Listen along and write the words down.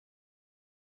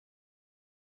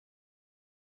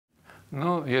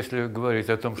To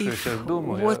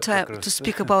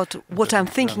speak about what I'm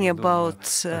thinking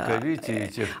about,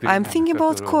 I'm thinking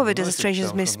about COVID, as strange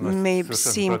as may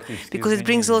seem, because it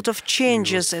brings a lot of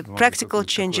changes, practical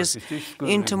changes,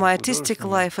 into my artistic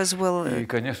life as well. And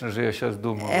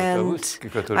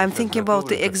I'm thinking about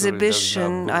the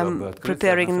exhibition I'm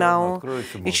preparing now.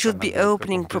 It should be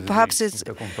opening. Perhaps it's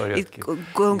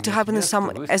going to happen in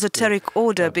some esoteric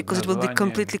order, because it will be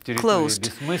completely closed.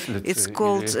 It's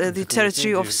called the territory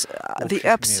of the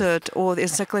absurd, or the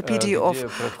encyclopedia of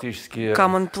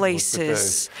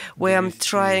commonplaces, where I'm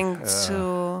trying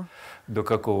to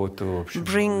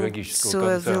bring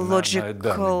to the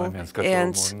logical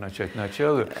and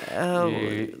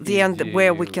the end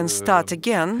where we can start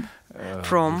again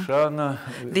from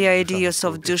the ideas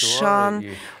of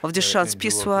Duchamp's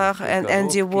pissoir, and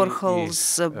Andy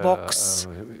Warhol's box,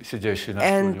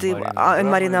 and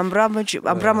Marina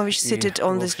Abramovich seated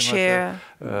on this chair.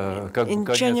 In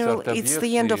general, it's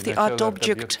the end of the art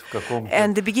object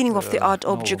and the beginning of the art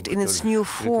object in its new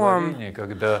form,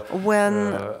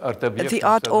 when the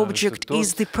art object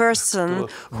is the person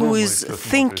who is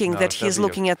thinking that he is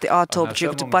looking at the art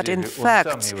object, but in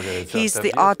fact he is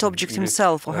the art object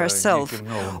himself or herself,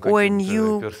 or a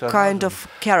new kind of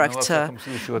character.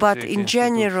 But in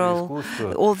general,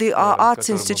 all the arts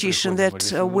institutions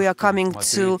that we are coming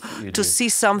to see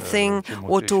something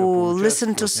or to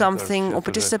listen to something or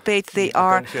participate, they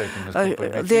are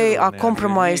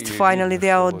compromised. Finally,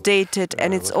 they are outdated,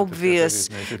 and it's obvious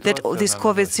that this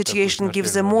COVID situation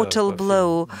gives a mortal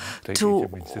blow to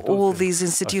all these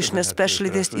institutions, especially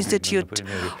this Institute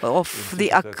of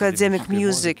the Academic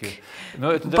Music.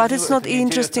 But it's not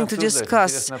interesting to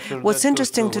discuss. What's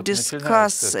interesting to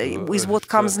discuss is what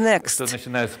comes next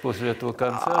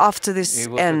after this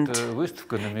end.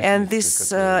 And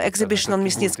this exhibition on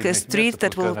Mysnitskaya Street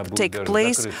that will take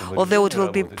place, although it will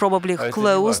be probably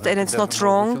closed, and it's not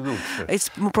wrong, it's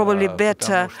probably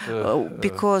better,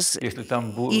 because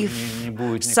if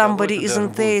somebody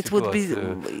isn't there, it would be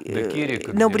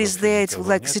nobody's there. It's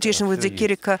like the situation with the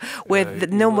Kirika, where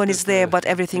no one is there, but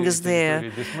everything is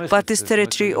there. But this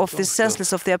territory of the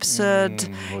senseless, of the absurd,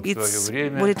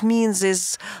 what it means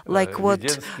is like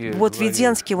what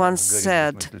Vidensky once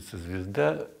said.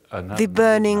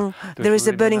 There is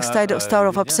a burning star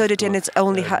of absurdity, and it's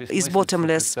only is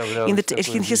bottomless. In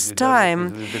his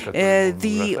time,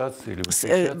 the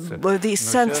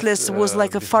senseless was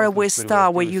like a faraway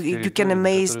star where you can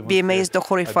be amazed or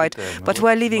horrified. But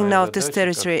we're living now this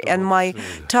territory, and my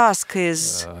task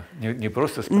is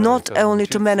not only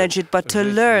to manage it, but to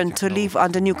learn to live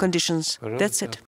under new conditions. That's it.